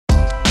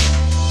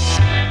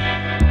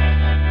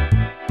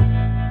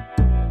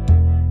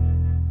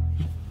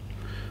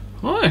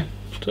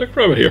take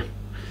forever here.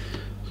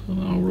 So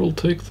now we'll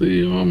take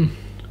the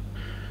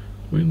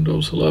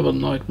Windows 11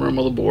 Nightmare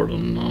motherboard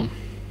and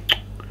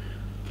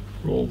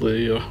roll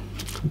the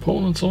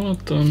components on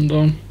it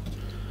and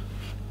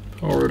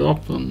power it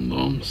up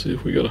and see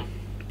if we get a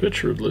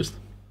picture at least.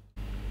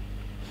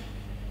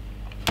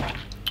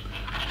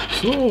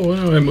 So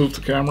anyway, I moved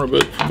the camera a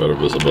bit for better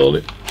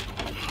visibility.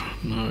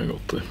 Now I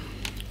got the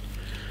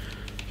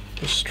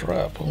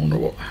strap. I wonder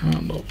what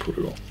hand I'll put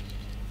it on.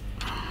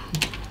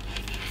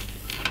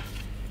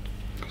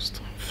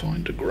 Just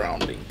find a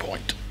grounding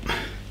point.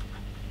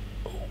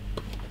 Oh.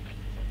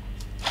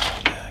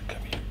 Yeah,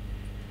 come here.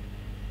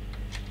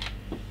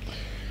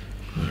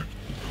 There.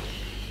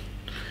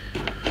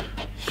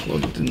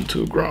 Plugged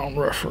into a ground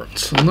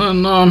reference, and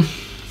then I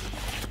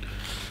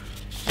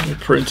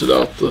printed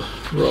out the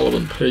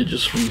relevant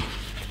pages from the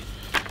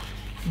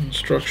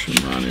instruction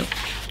manual.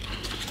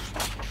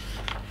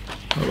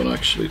 I haven't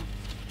actually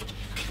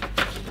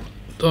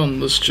done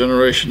this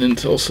generation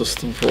Intel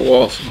system for a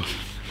while, so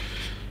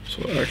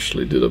I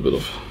actually did a bit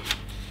of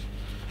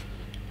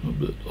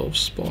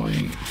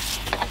spying.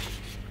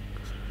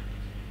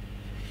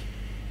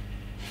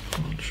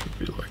 So it should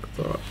be like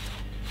that.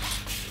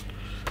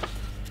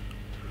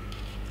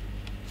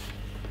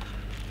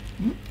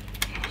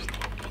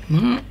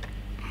 Open that.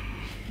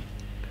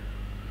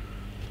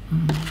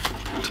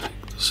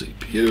 Take the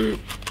CPU.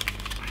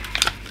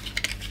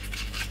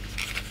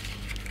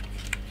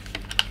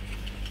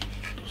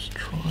 Just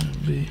try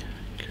and be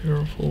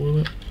careful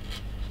with it.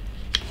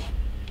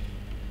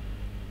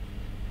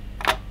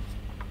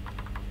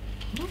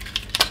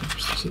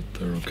 Seems to sit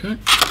there okay.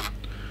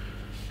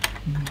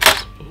 I'm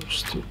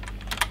supposed to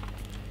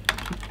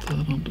put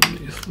that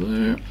underneath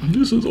there. And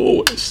this is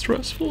always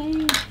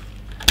stressful.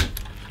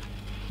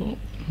 So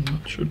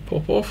that should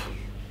pop off.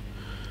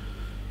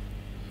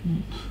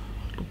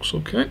 Looks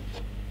okay.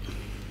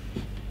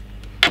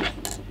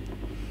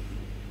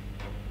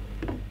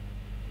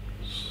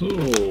 So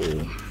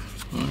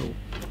I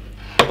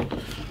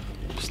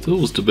still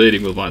was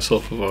debating with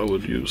myself if I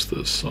would use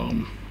this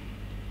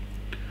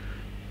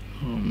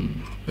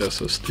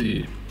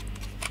SSD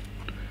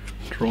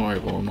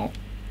drive or not.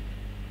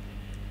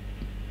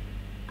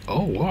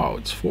 Oh wow,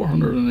 it's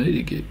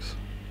 480 gigs.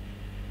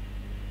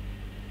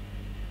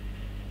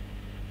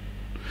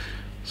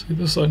 See,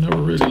 this I never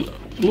really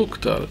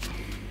looked at it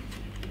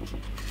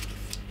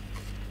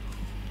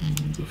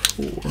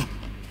before.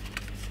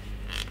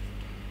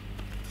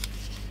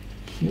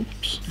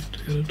 Oops, need to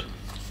get it.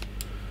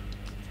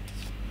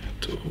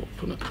 Need to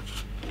open it.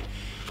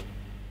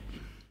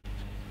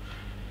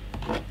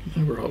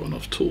 Never have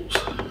enough tools.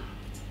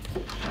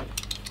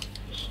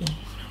 So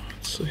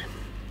let's see.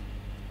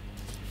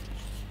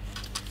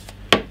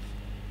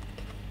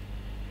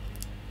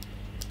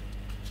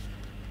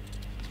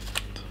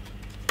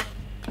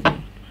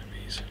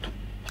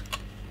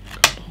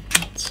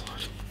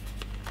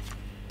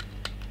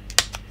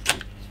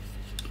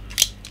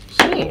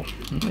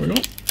 There we go.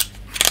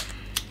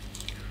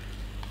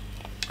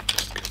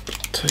 Just get the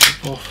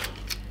tape off.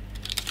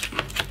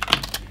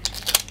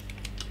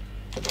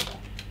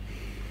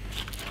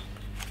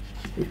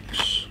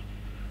 Oops.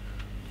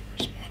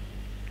 Where's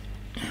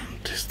my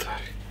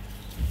anti-static?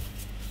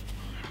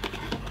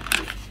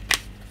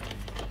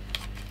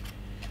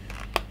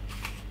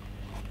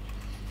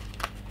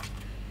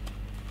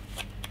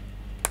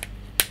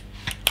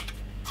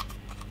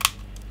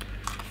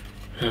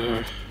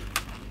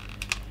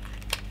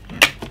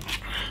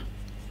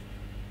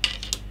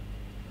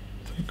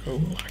 I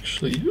will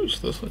actually use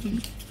this. I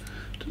didn't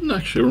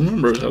actually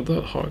remember it had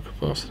that high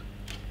capacity.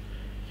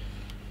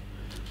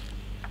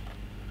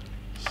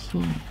 So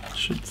it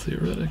should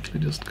theoretically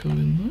just go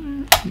in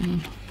there and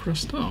then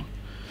press down.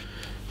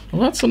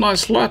 Well, that's a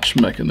nice latch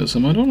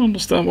mechanism. I don't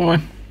understand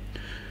why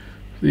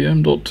the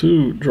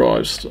M.2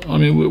 drives, I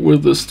mean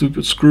with this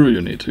stupid screw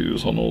you need to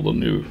use on all the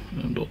new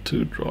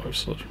M.2 drives.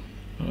 So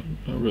I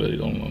really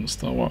don't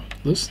understand why.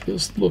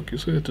 This look, you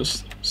see it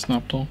just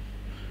snapped on.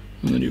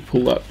 And then you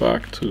pull that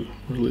back to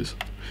release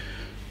it.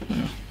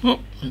 Yeah.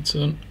 Oh, it's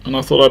in. And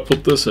I thought I'd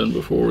put this in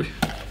before we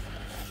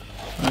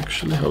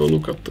actually have a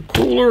look at the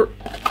cooler,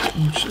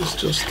 which is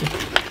just a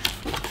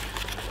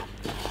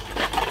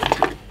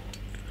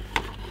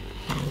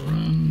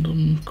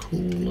random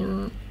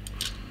cooler.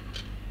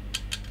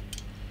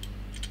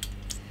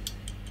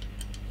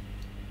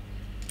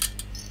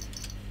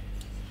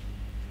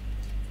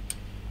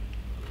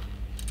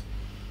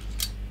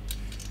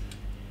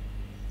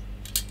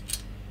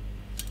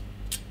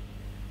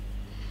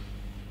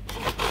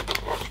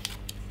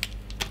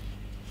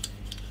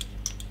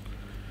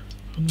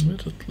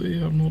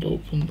 Admittedly, I've not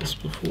opened this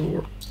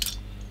before.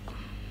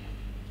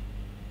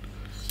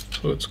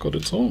 So it's got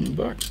its own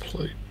back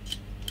plate.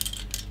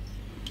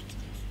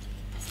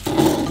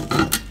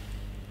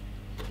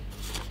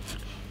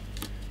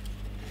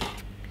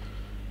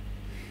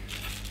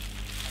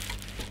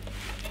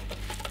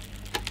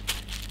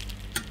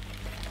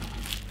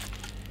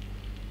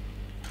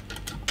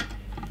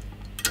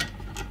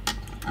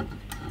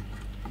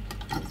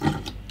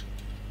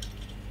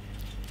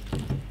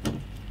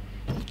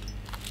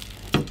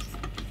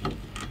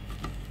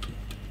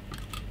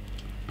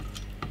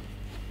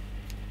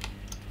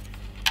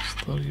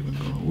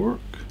 gonna work.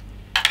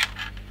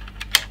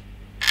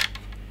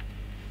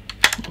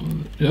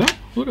 Yeah,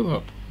 look at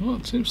that. Well,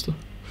 it seems to.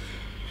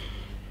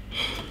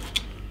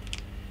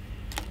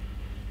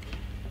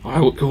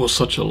 It was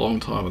such a long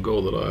time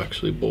ago that I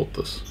actually bought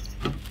this.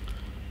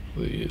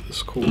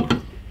 This cooler. I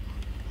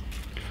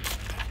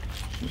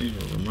don't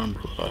even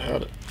remember that I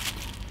had it.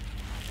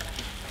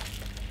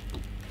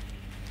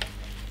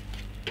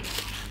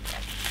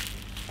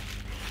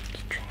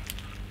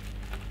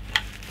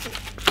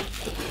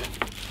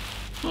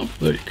 Oh,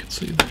 there you can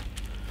see that.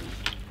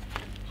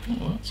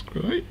 Oh, that's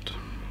great.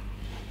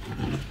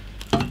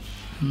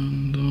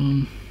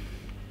 And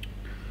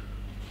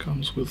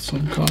comes with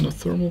some kind of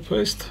thermal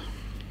paste.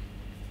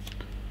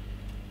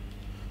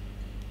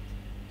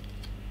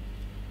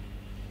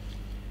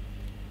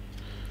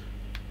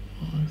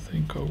 I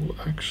think I will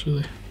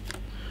actually,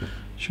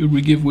 should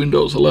we give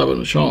Windows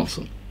 11 a chance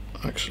and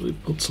actually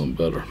put some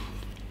better,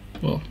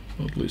 well,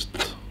 at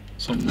least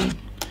some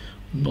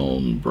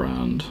known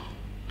brand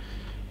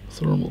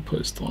thermal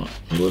paste on it.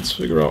 Well, let's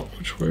figure out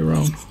which way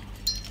around.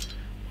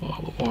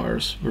 Oh, the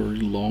wire's very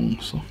long,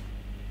 so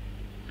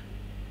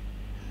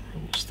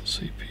rolls the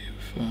CPU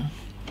fan,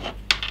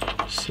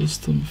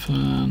 system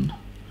fan,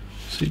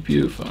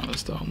 CPU fan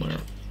is down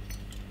there.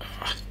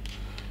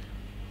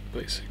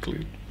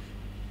 Basically,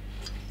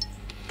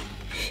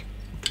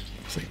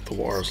 I think the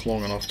wire's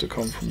long enough to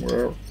come from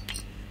wherever.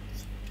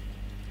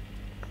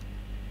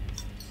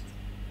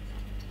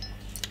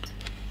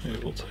 Maybe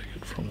we'll take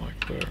it from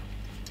like there.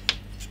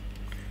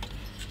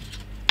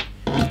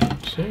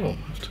 So I'll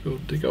have to go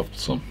dig up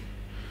some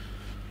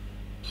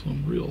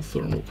real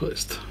thermal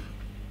paste.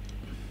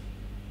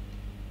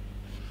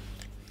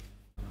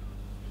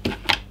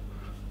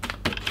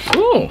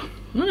 So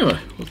anyway,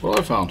 look what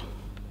I found.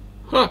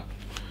 Ha!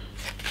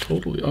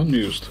 Totally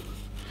unused.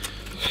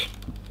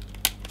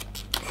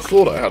 I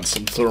thought I had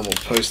some thermal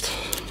paste.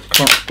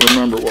 Can't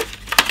remember what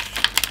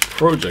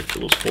project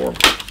it was for.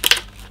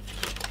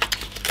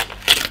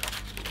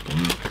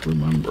 Don't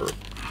remember.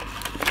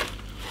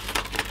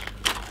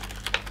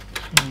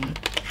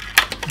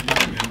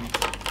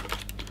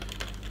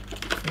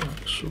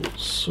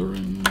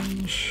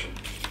 Syringe.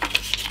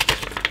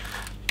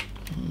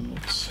 And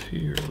what's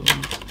here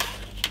then?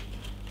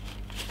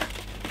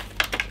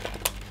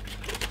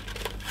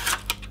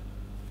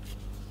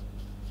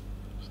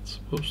 It's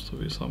supposed to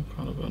be some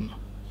kind of an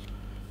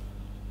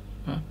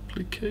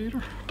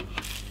applicator.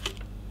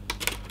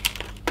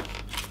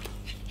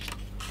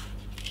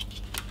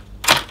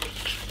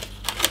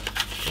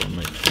 Don't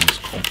make things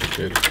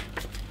complicated.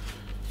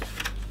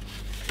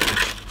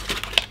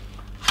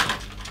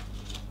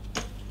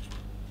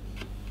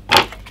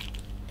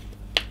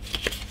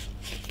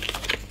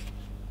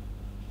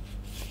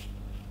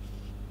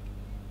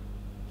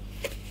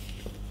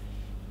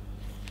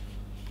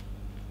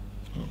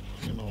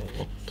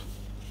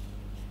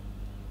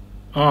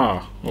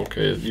 Ah,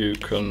 okay, you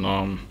can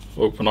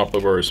open up a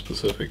very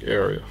specific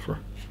area for,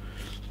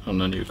 and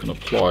then you can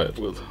apply it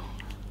with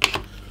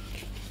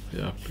the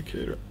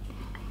applicator.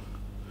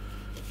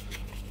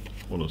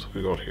 What else have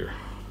we got here?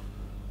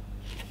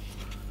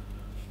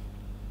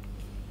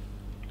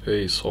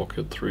 A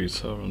socket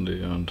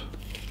 370 and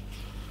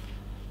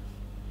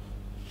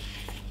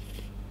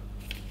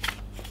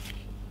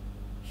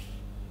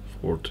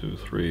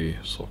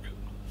 .423 socket.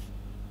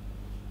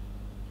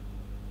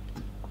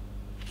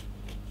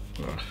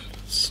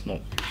 It's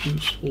not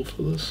useful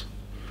for this.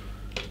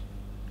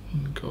 I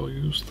think I'll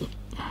use the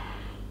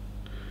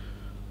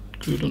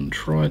good and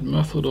tried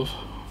method of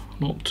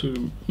not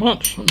too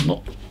much and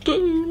not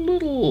too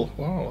little.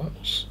 Wow, that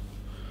was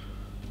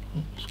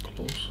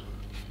close.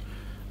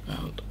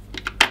 And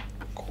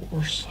of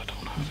course, I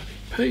don't have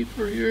any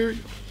paper here.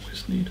 You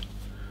always need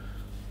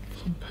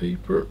some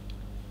paper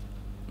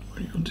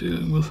when you're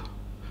dealing with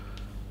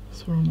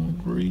thermal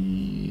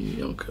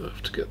green. Okay, I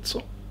have to get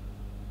some.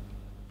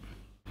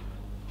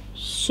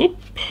 Soup.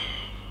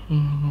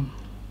 Got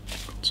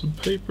some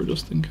paper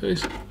just in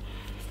case.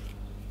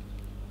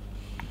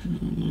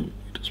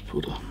 Just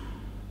put a.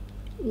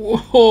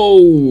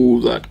 Whoa!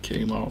 That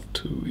came out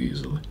too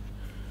easily.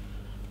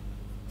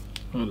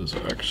 That is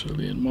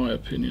actually, in my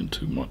opinion,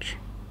 too much.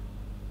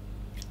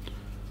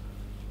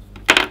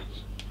 So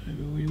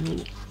maybe we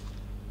will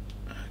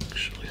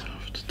actually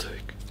have to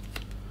take.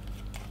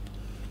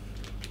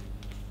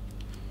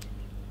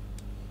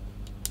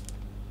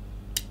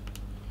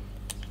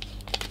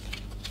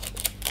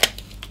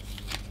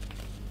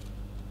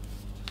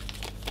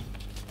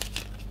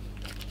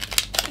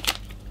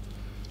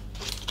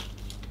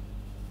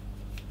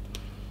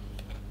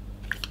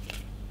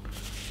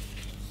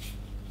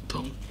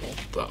 Don't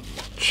want that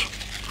much.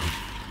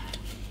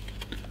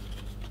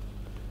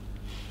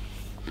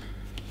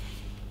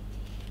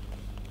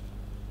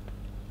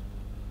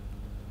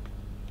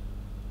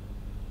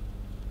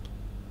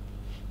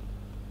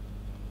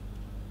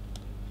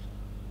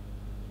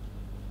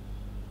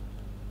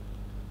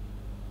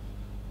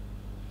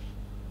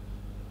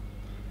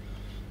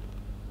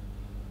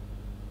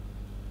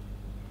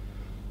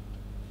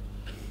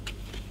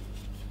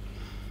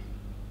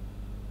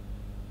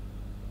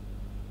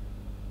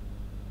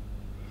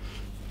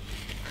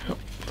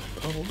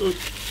 That'll do.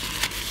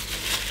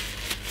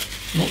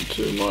 Not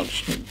too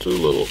much, not too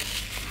little.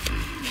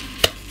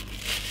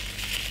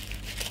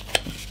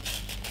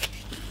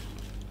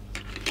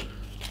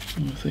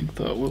 I think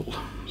that will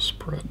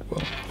spread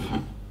well.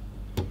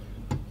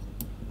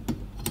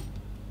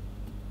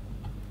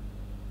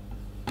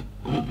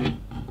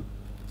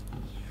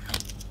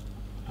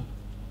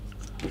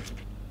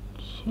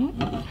 So,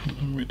 and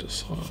then we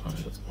decide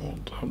I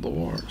want to have the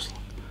wires.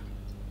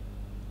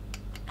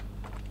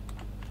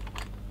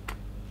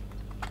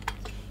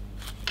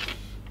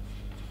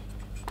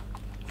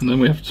 And then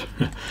we have to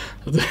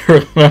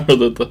remember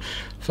that the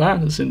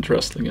fan is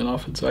interesting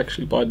enough, it's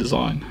actually by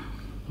design.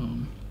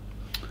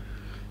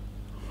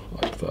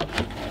 Like that.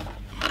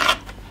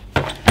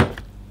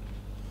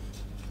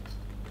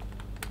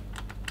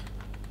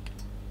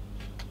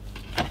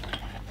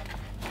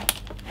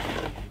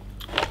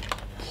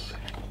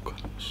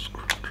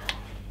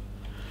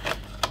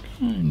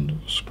 Kind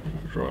of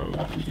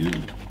screwdriver we use.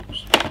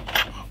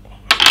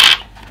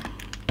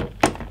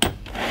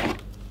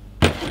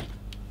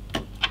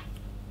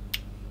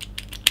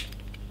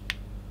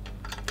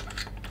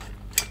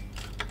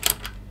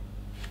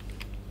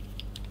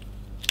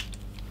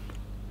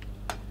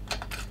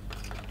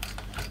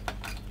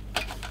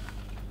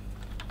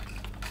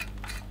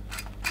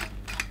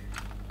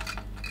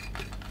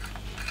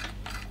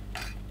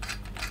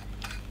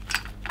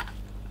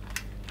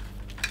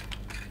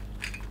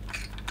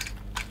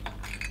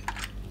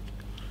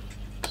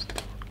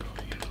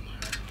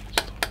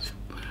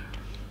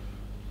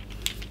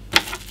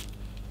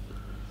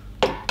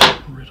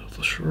 Rid of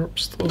the sharp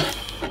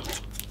stuff.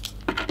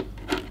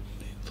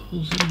 Need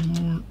those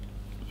anymore.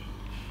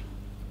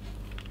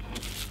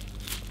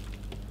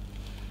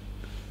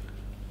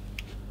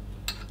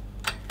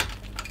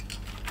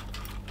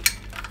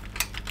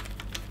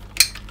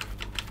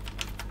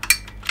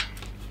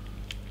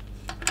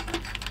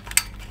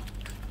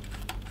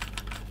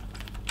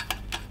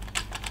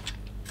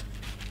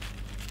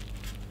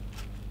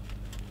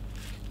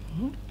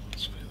 Oh,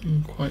 that's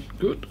feeling quite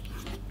good.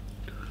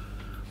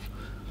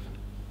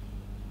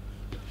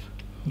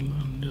 And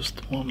then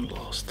just one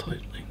last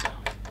tightening.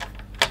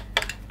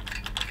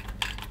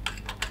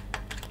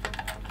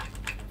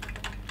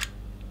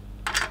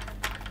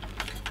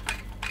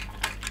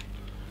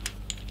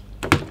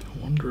 I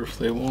wonder if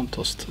they want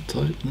us to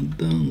tighten it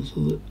down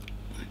so that it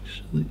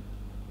actually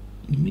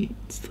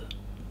meets that.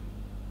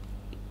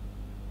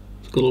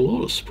 It's got a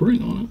lot of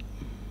spring on it.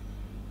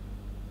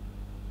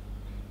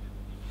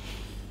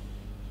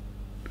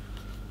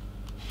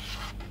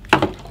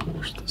 Of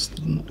course, this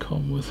didn't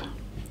come with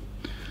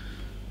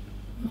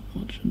not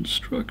much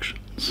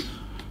instructions.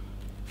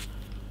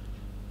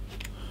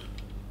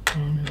 I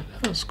mean,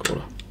 it has got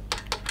a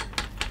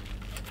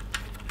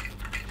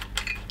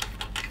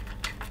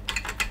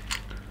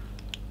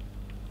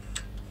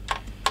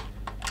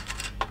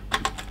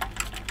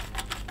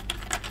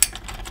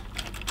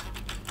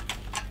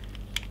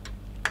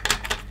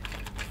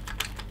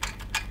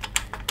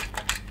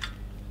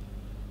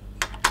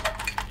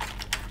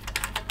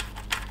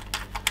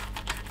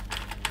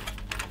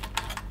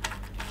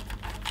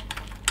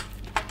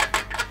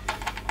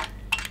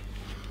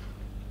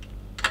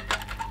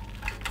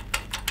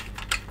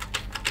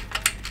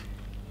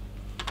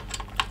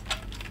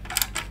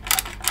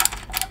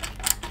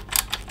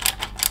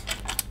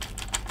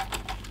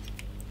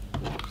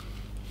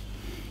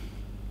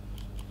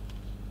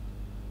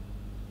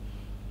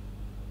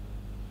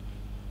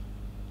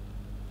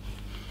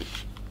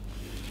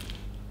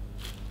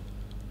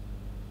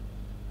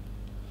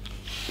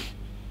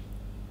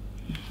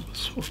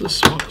well,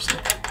 this one is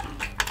not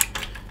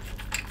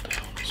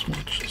down as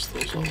much as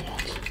those other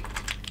ones.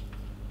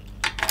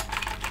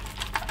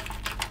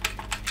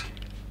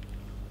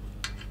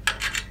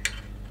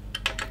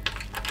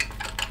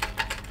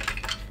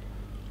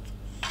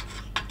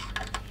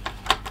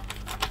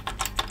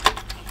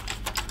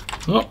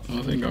 Oh,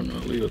 I think I'm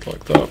going to leave it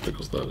like that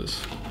because that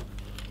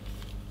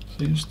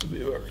seems to be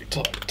very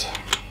tight.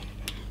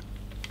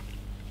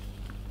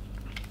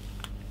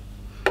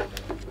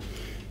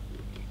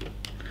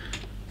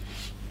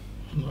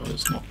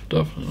 It's not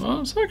definitely.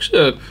 Well, it's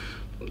actually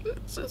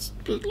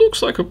it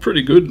looks like a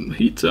pretty good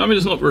heat. I mean,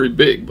 it's not very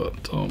big,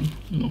 but you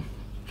know,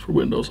 for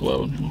Windows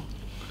 11, you know,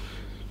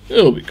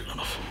 it'll be good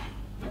enough.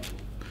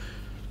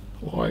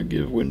 Why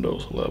give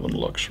Windows 11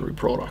 luxury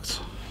products?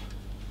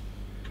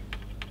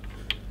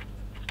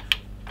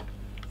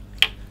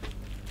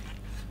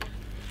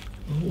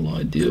 The whole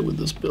idea with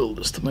this build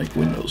is to make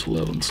Windows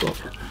 11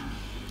 suffer.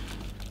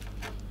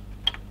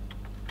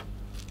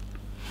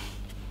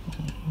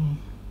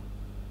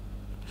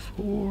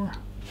 Four.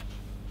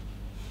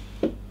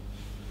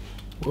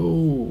 Whoa,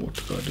 what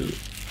did I do?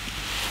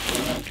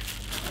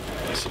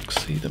 I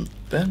succeed in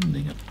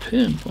bending a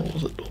pin, or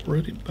was it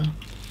already bent?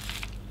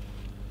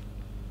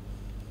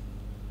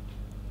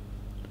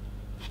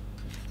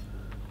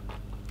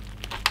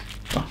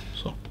 Ah,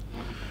 so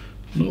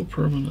no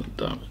permanent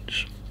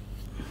damage.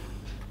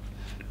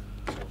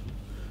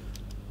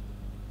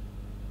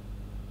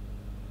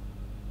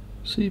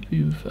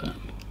 CPU fan.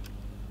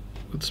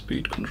 with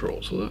speed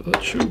control, so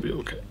that should be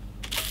okay.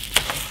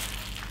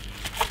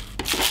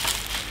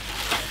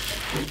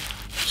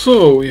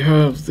 So we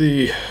have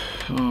the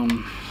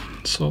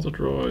solder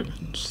drive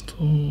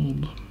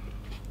installed.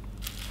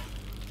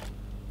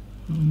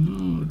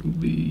 Now it will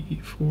be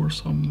for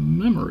some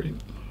memory.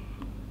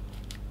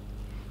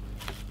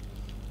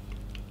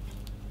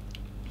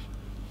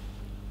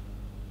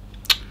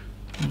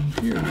 And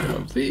here we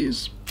have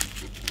these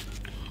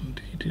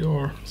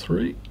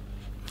DDR3.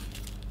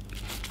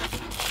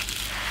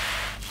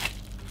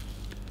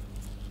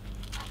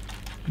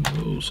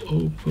 Those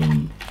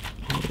open.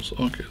 Those,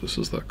 okay, this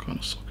is that kind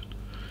of socket.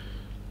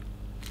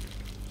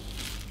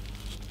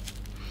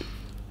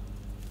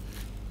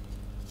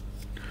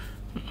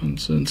 And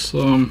since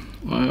I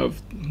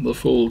have the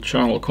full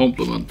channel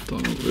complement, I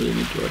don't really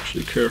need to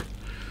actually care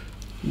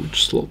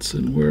which slots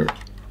in where.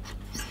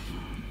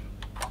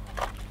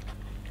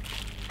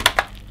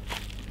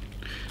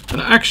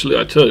 And actually,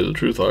 I tell you the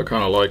truth, I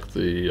kind of like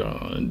the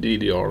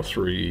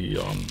DDR3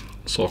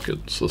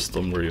 socket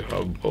system where you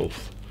have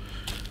both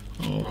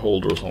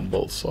holders on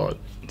both sides.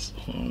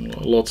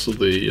 Lots of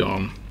the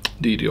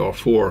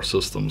DDR4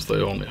 systems,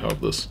 they only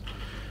have this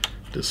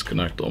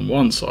disconnect on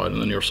one side,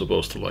 and then you're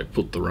supposed to like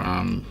put the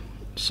RAM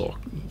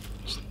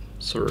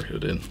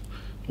circuit in,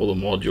 or the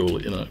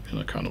module in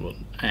a kind of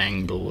an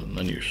angle, and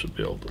then you should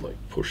be able to like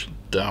push it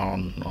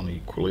down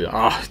unequally.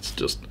 It's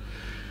just,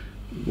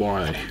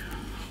 why?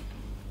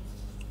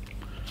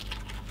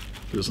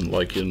 It isn't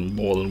like in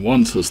more than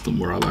one system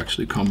where I'll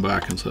actually come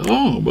back and say,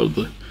 oh, but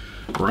the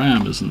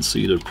RAM isn't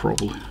seated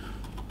properly.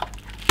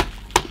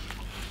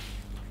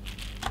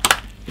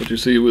 But you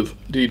see with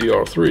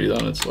DDR3,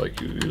 then it's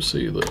like you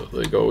see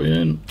they go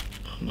in,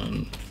 and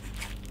then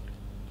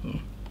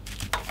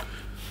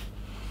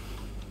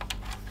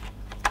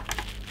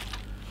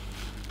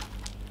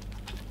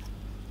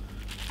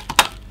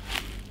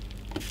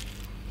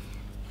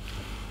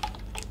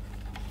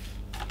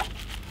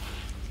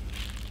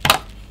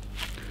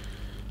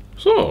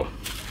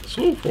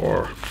so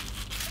far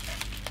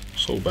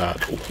so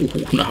bad.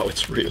 Ooh, now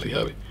it's really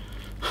heavy.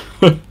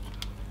 Let's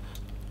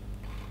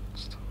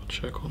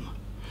check on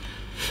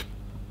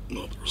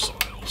the other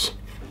sides.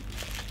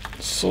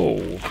 So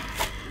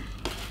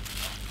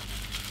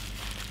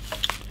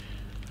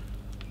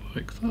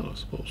like that, I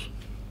suppose.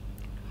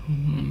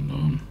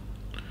 And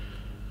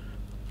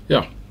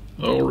yeah,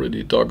 I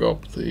already dug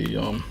up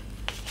the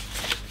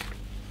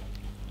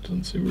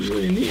didn't seem we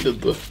really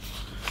needed the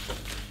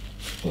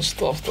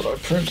stuff that I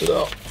printed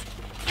out.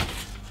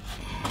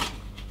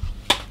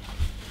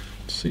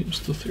 Seems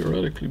to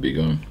theoretically be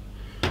going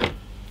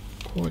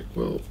quite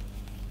well.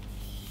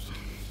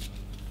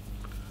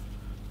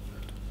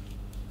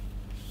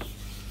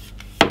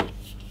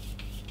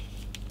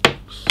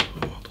 So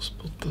I'll just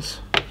put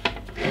this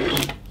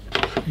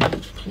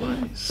in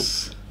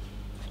place.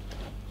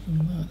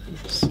 And that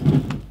is,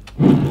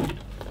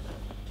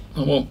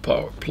 I won't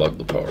plug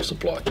the power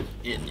supply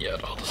in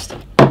yet. I'll just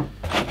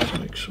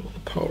make sure the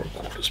power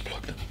cord is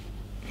plugged in.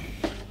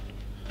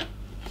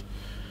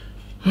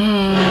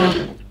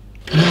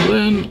 And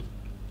then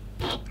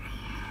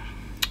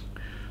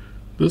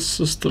this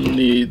system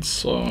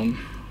needs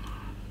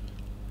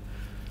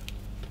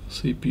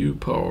CPU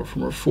power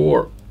from a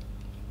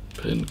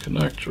 4-pin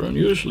connector, and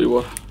usually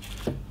what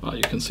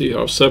you can see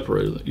how I've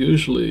separated it.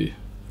 Usually,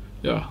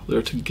 yeah,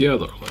 they're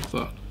together like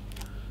that,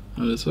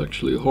 and it's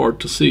actually hard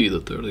to see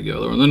that they're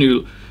together. And then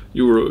you're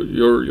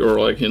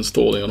like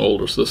installing an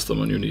older system,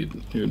 and you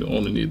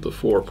only need the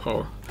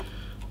 4-pin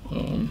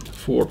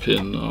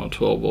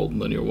 12 volt,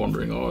 and then you're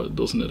wondering, oh,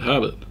 doesn't it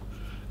have it?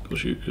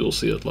 Because you'll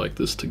see it like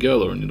this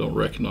together, and you don't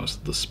recognize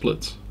the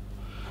splits.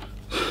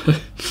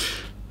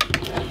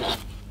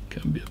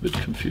 Can be a bit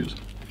confusing.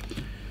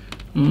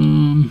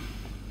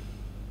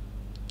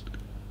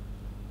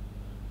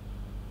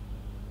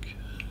 Okay.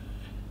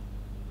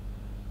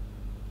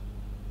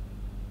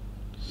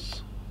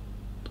 So,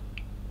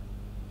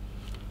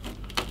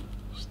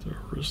 is there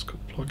a risk of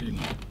plugging?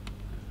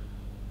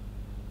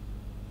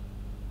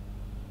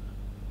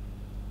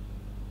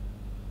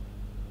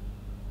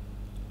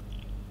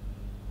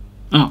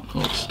 Oh,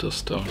 no, it's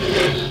just down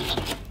here.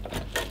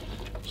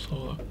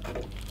 So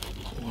that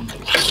one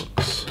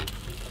plugs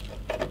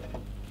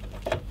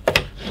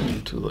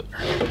into there,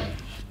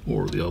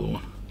 or the other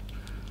one.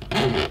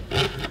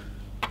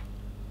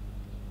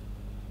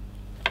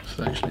 Does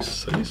it actually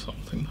say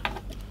something?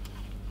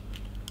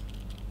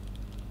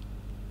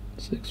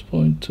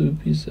 6.2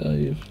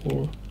 PCIe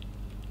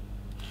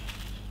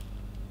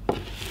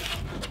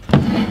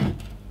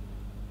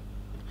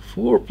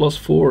 4 plus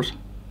 4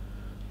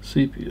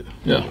 CPU.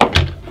 Yeah.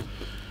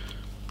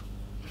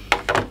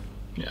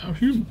 Yeah,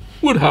 if you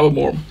would have a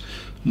more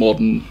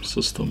modern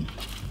system,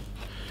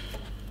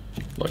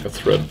 like a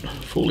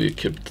fully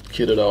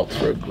kitted out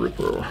Threadripper,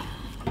 or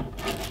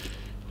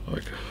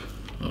like,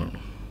 I don't know,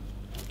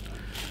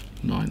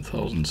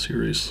 9000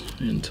 series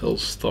Intel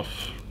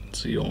stuff,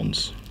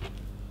 Xeons.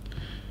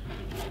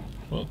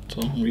 But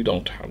we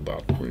don't have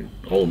that. We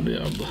only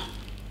have the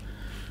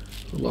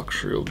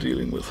luxury of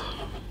dealing with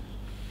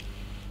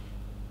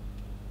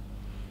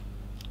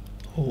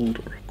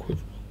older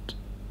equipment.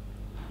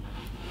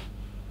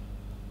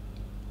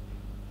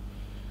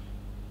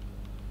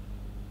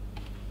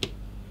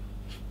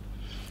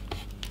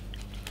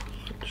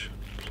 That should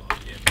plug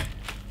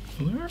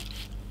in there.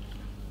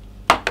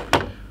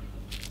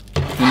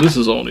 And this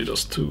is only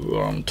just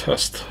to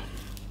test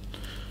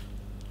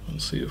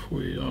and see if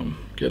we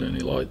get any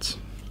lights.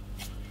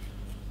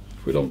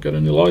 If we don't get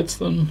any lights,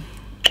 then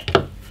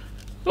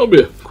that'll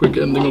be a quick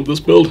ending of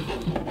this build.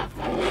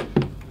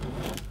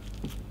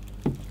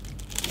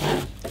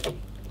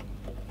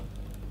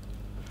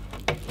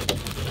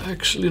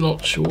 Actually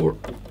not sure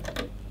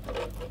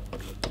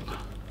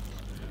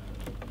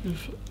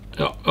if,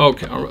 yeah,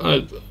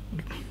 okay,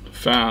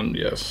 fan,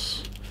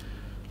 yes.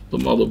 The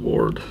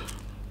motherboard,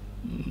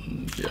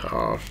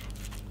 yeah,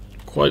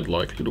 quite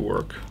likely to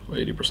work,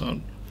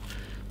 80%.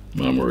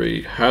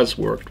 Memory has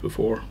worked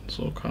before,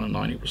 so kind of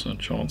 90%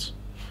 chance.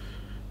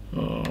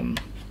 The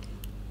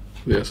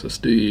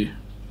SSD,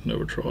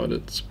 never tried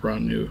it, it's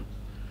brand new,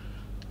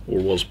 or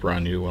was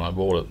brand new when I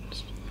bought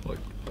it, like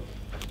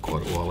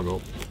quite a while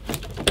ago.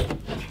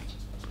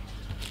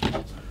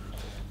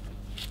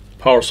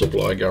 Power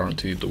supply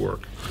guaranteed to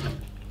work.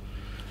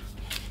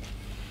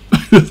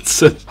 It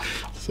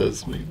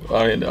says me.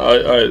 I mean,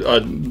 I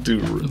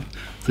do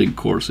think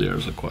Corsair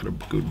is quite a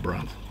good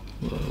brand.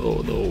 I've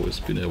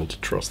always been able to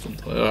trust them.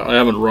 I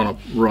haven't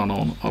run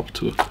on up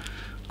to a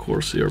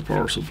Corsair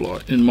power supply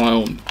in my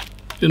own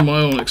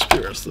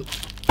experience that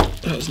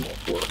has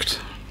not worked.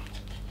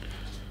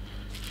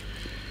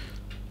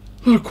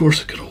 But of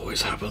course, it can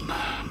always happen.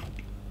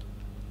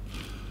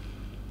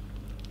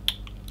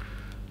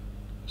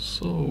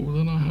 So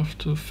then I have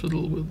to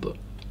fiddle with the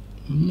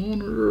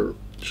monitor,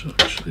 which I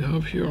actually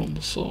have here on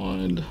the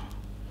side.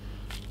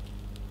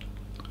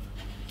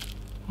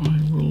 I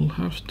will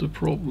have to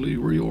probably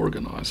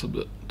reorganize a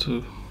bit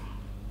to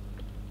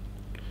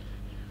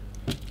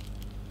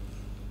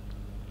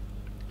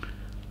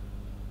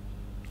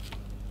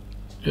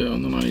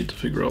and then I need to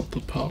figure out the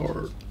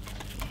power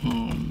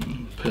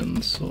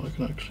pins so I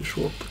can actually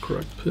show up the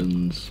correct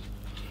pins.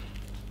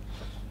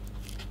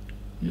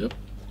 Yep.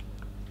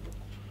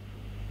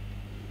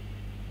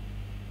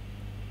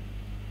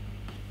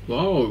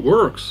 Wow, it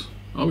works.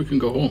 Now we can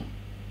go home.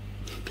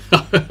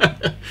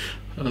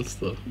 That's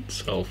the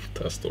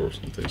self-test or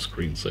something,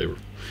 screensaver.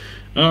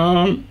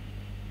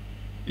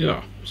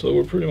 Yeah, so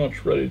we're pretty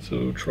much ready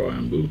to try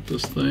and boot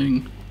this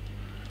thing.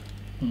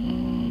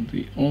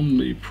 The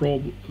only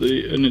problem,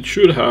 and it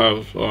should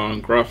have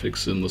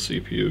graphics in the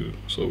CPU,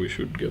 so we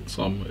should get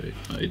some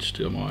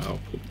HDMI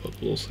output, but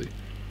we'll see.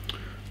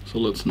 So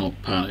let's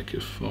not panic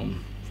if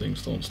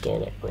things don't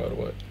start up right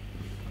away.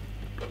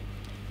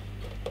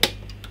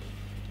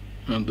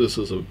 And this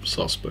is a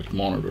suspect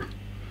monitor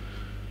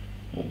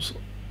also.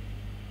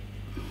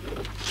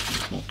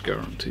 It's not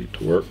guaranteed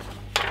to work.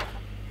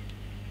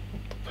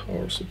 The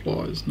power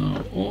supply is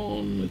now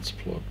on, it's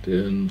plugged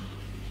in.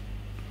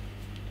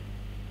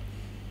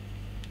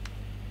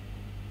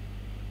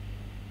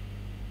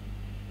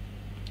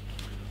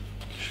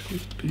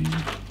 Should be.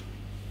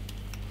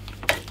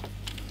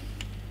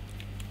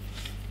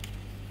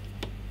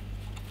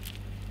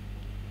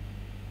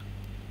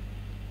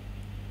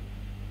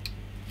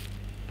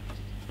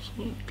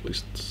 So at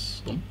least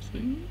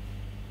something.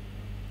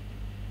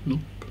 Nope.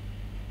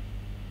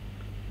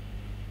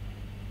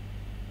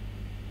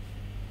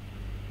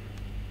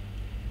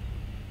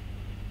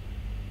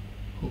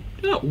 Oh,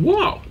 yeah,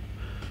 wow.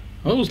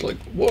 I was like,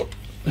 what?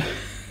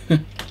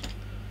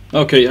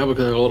 Okay, yeah,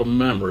 because I have a lot of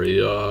memory.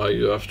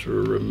 You have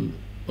to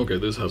okay,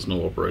 this has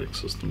no operating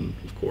system,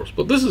 of course,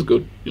 but this is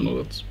good. You know,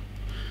 that's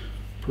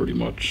pretty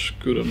much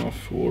good enough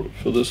for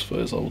this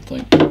phase, I would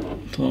think.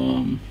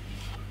 But,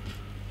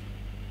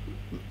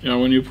 yeah,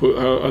 when you put,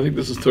 I think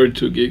this is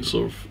 32 gigs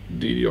of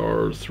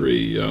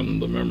DDR3,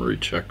 and the memory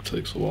check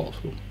takes a while,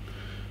 so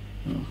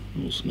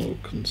there was no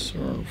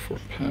concern for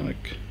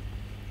panic.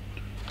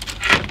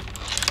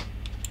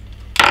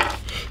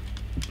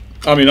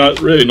 I mean, I'm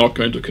really not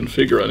going to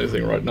configure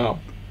anything right now.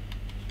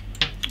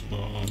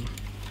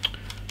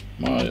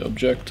 My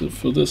objective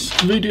for this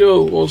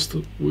video was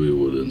that we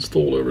would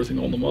install everything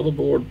on the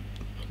motherboard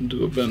and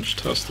do a bench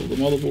test of the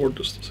motherboard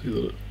just to see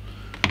that it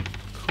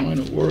kind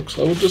of works.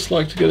 I would just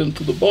like to get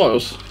into the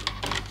BIOS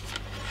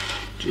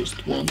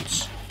just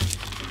once,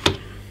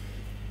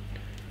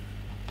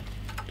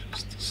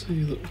 just to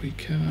see that we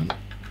can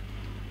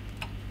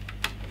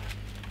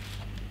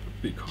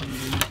be kind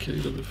of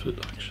indicative if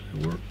it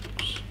actually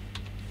works.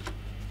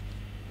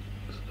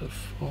 Is it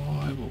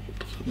F5 or what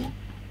does it want?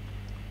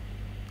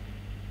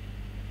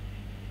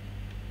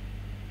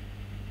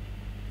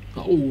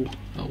 Oh,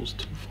 that was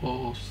too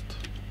fast.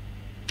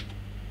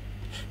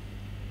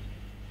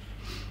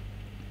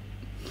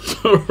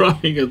 So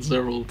running it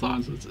several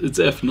times. It's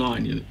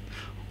F9 you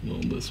know,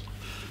 on this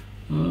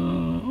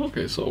one.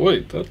 Okay, so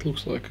wait, that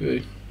looks like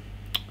a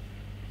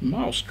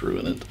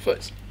mouse-driven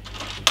interface.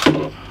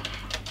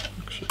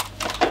 Actually,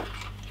 I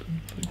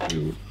don't think we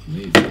would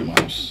need the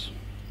mouse.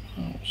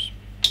 Suppose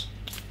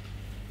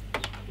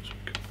we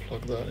could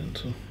plug that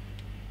into.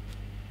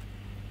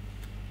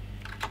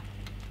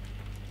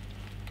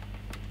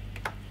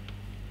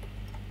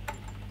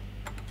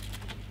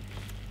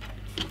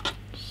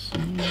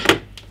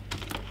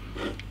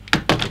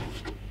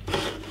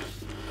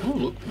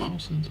 look,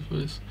 mouse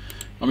interface.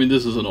 I mean,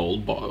 this is an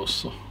old BIOS,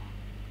 so.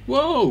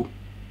 Whoa!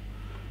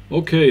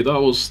 Okay,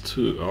 that was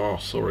to. Oh,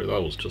 sorry,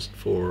 that was just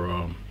for.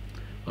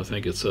 I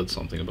think it said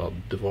something about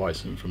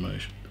device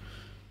information.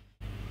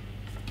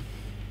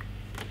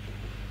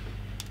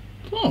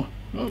 Oh,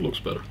 that looks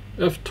better.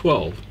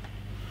 F12.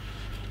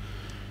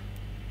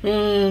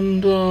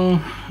 And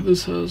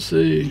this has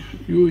a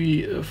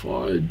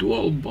UEFI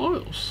dual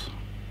BIOS.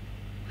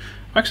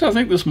 Actually, I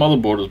think this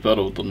motherboard is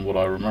better than what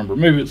I remember.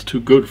 Maybe it's too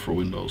good for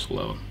Windows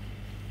 11.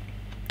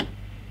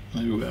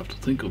 Maybe we have to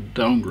think of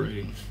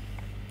downgrading.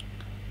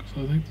 Because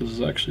I think this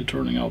is actually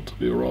turning out to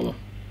be a rather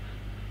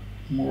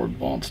more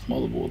advanced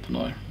motherboard than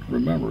I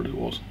remembered it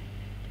was.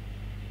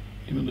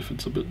 Even if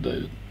it's a bit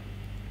dated.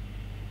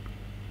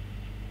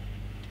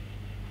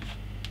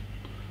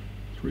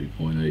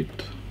 3.8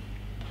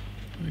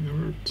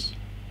 megahertz.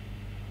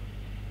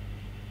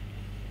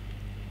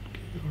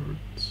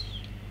 Gigahertz.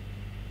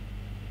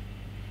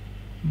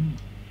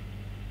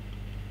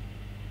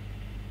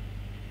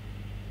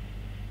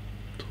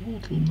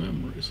 Total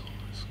memory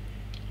size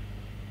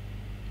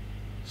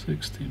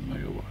 16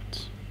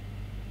 megabytes.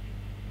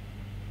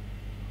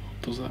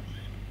 What does that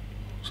mean?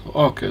 So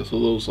okay, so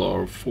those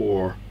are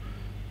 4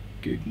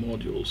 gig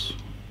modules.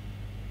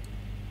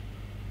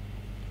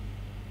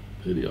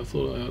 Pity, I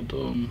thought I had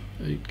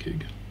 8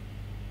 gig.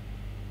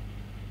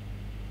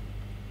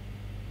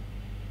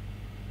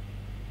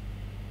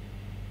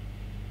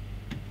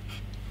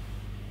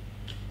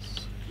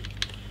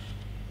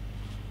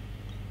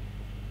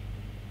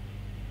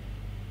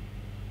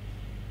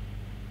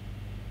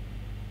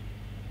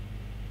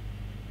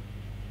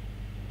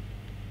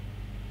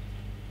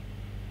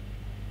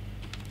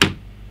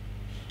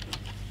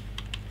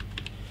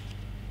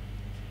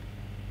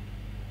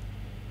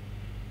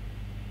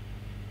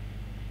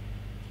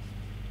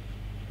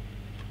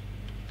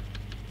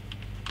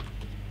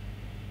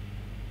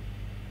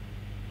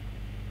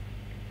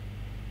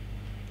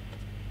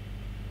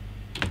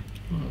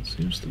 Well, it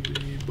seems to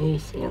be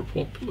both are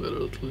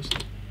populated at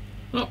least.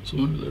 Oh, so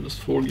maybe they're just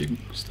 4 gig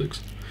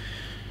sticks.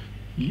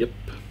 Yep.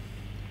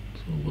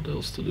 So what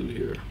else to do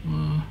here?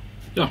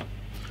 Yeah.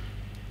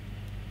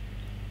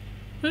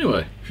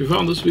 Anyway, if you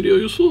found this video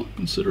useful,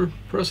 consider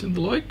pressing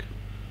the like.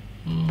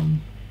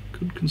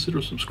 Could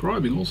consider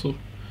subscribing also.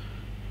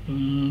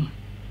 And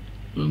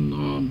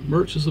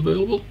merch is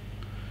available.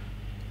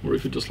 Or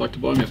if you'd just like to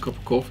buy me a cup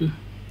of coffee,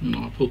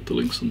 I'll put the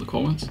links in the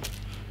comments.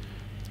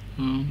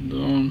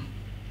 And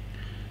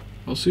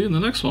I'll see you in the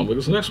next one,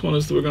 because the next one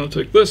is that we're going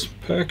to take this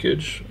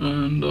package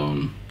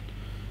and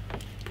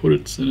put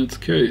it in its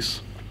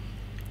case.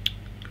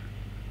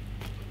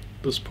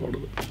 This part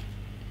of it.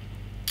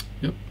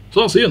 Yep.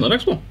 So I'll see you in the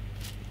next one.